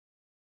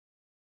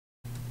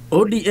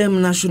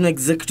ODM National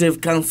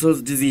Executive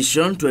Council's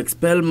decision to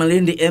expel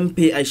Malindi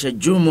MP Aisha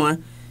Jumwa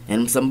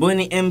and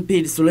Msambweni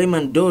MP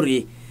Suleiman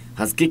Dori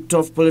has kicked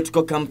off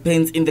political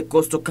campaigns in the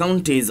coastal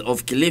counties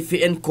of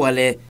Kilifi and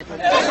Kwale.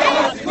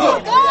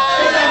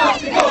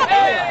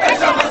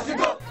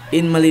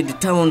 In Malindi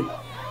town,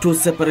 two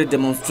separate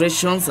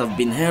demonstrations have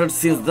been held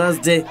since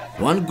Thursday,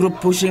 one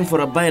group pushing for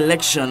a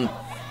by-election,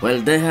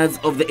 while diehards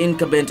of the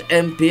incumbent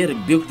MP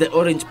rebuked the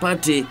Orange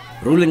Party,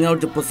 ruling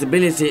out the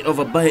possibility of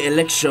a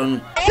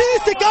by-election.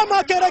 Sisi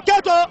kama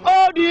kereketo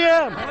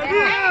ODM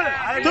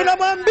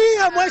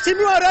tunamwambia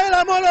Mheshimiwa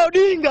Raila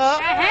Odinga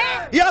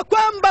ya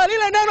kwamba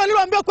lile neno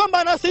aliloambiwa kwamba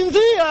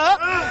anasinzia,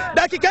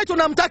 dakika hii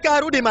tunamtaka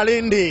arudi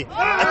Malindi.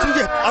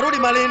 Arudi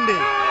Malindi.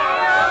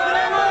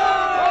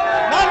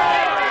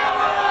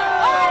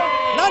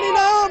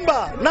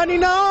 Na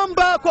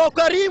ninaomba kwa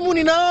ukarimu,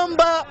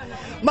 ninaomba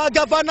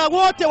magavana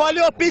wote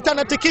waliopita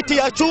na tikiti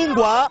ya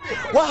chungwa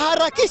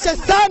waharakishe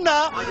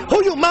sana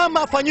huyu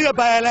mama afanyiwe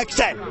by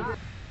election.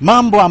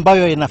 Mambo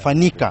ambayo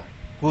yanafanyika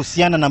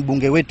kuhusiana na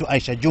mbunge wetu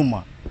Aisha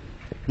Jumwa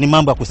ni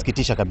mambo ya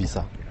kusikitisha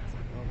kabisa.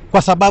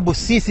 Kwa sababu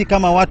sisi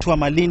kama watu wa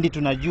Malindi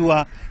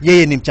tunajua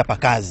yeye ni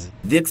mchapakazi.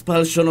 The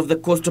expulsion of the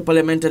Coastal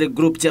Parliamentary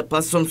Group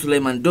chairperson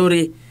Suleiman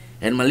Dori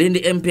and Malindi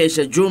MP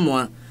Aisha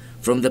Jumwa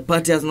from the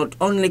party has not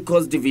only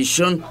caused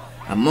division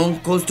among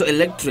coastal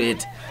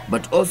electorate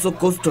but also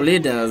coastal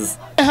leaders.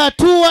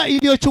 Hatua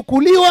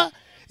iliyochukuliwa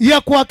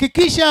ya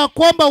kuhakikisha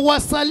kwamba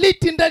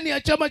wasaliti ndani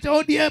ya chama cha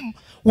ODM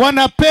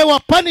wanapewa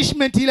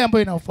punishment ile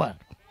ambayo inafaa.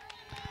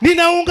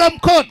 Ninaunga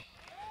mkono.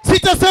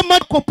 Sitasema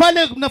kwa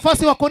pale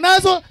nafasi wako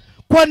nazo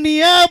kwa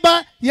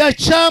niaba ya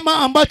chama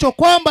ambacho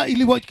kwamba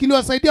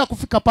kiliwasaidia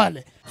kufika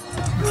pale.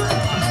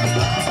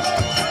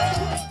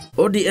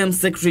 ODM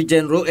Secretary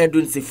General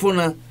Edwin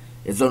Sifuna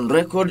is on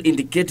record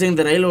indicating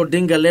the Raila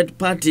Odinga-led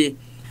party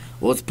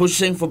was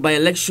pushing for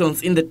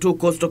by-elections in the two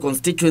coastal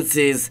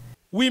constituencies.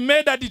 We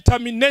made a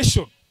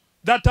determination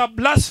that a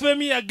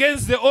blasphemy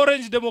against the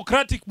Orange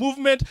Democratic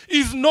Movement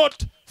is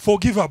not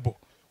forgivable.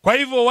 Kwa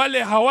hivyo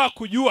wale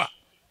hawakujua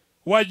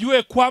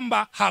wajue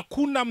kwamba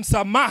hakuna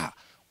msamaha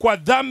kwa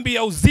dhambi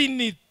ya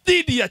uzini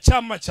dhidi ya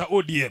chama cha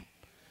ODM.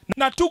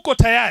 Na tuko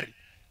tayari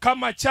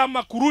kama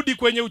chama kurudi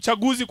kwenye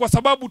uchaguzi kwa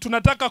sababu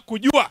tunataka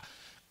kujua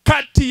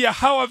kati ya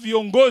hawa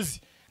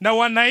viongozi na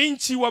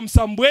wananchi wa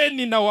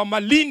Msambweni na wa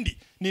Malindi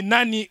ni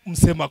nani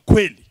msema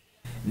kweli.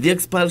 The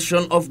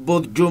expulsion of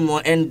both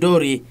Jumwa and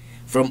Dori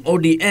from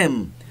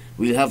ODM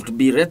will have to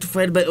be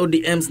ratified by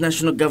ODM's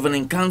National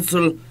Governing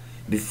Council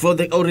before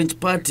the Orange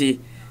Party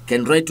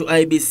can write to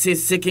IBC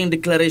seeking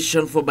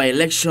declaration for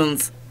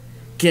by-elections.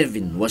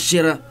 Kevin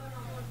Washira,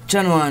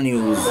 Channel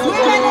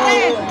News.